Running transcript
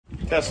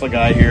Tesla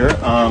guy here.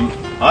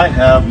 I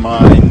have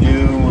my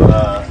new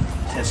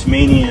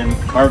Tesmanian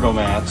cargo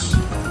mats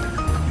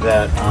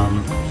that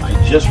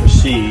I just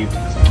received.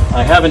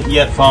 I haven't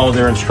yet followed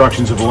their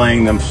instructions of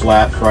laying them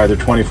flat for either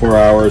 24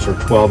 hours or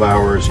 12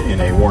 hours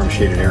in a warm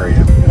shaded area.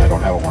 I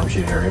don't have a warm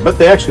shaded area, but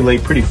they actually lay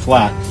pretty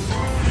flat.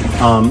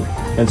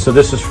 And so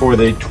this is for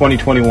the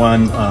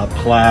 2021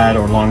 PLAID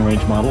or Long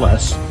Range Model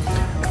S.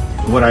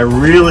 What I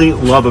really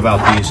love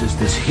about these is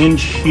this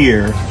hinge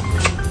here,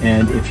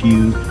 and if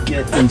you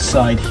get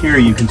inside here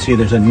you can see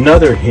there's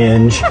another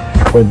hinge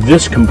for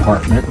this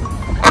compartment,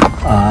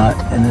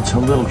 and it's a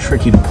little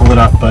tricky to pull it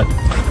up, but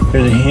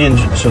there's a hinge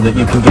so that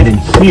you can get in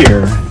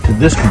here to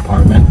this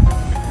compartment.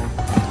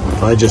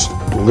 If I just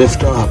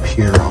lift up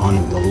here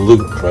on the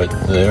loop right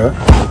there,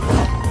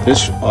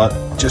 this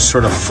just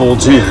sort of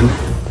folds in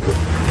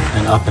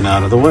and up and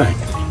out of the way.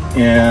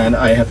 And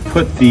I have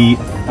put the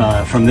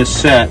from this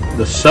set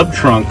the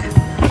sub-trunk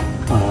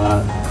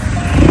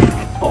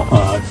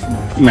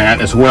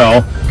mat as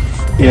well.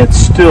 It's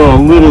still a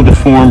little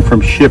deformed from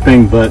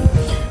shipping, but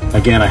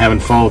again, I haven't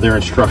followed their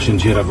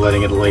instructions yet of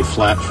letting it lay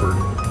flat for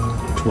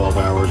 12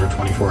 hours or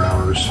 24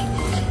 hours.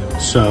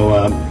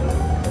 So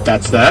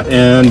that's that,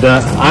 and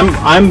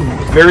I'm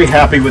very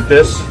happy with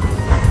this.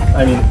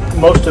 I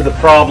mean, most of the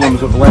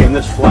problems of laying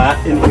this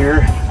flat in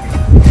here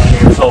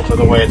are a result of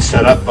the way it's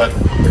set up, but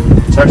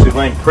it's actually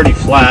laying pretty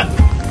flat.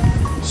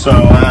 So,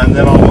 and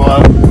then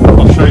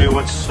I'll show you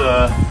what's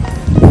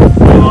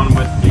going on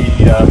with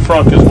the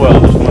front as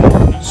well.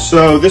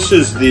 So this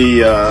is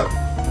the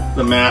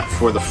mat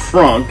for the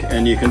front,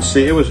 and you can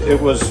see it was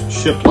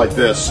shipped like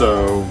this,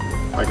 so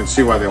I can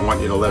see why they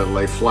want you to let it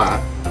lay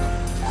flat.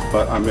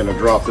 But I'm going to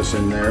drop this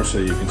in there so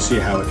you can see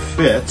how it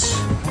fits.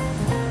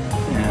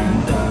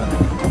 And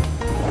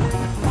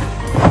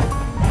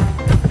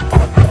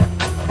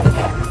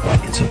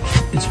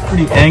it's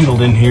pretty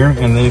angled in here,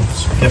 and they've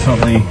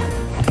definitely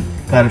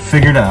got it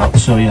figured out.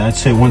 So yeah, I'd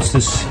say once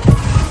this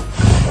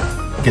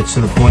gets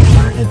to the point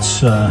where it's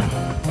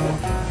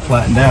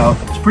flattened out,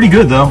 it's pretty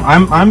good though.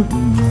 I'm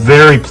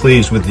very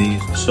pleased with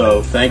these.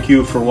 So thank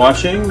you for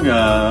watching.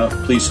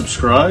 Please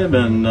subscribe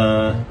and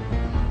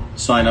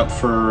sign up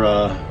for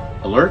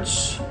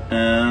alerts,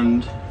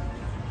 and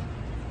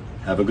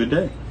have a good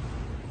day.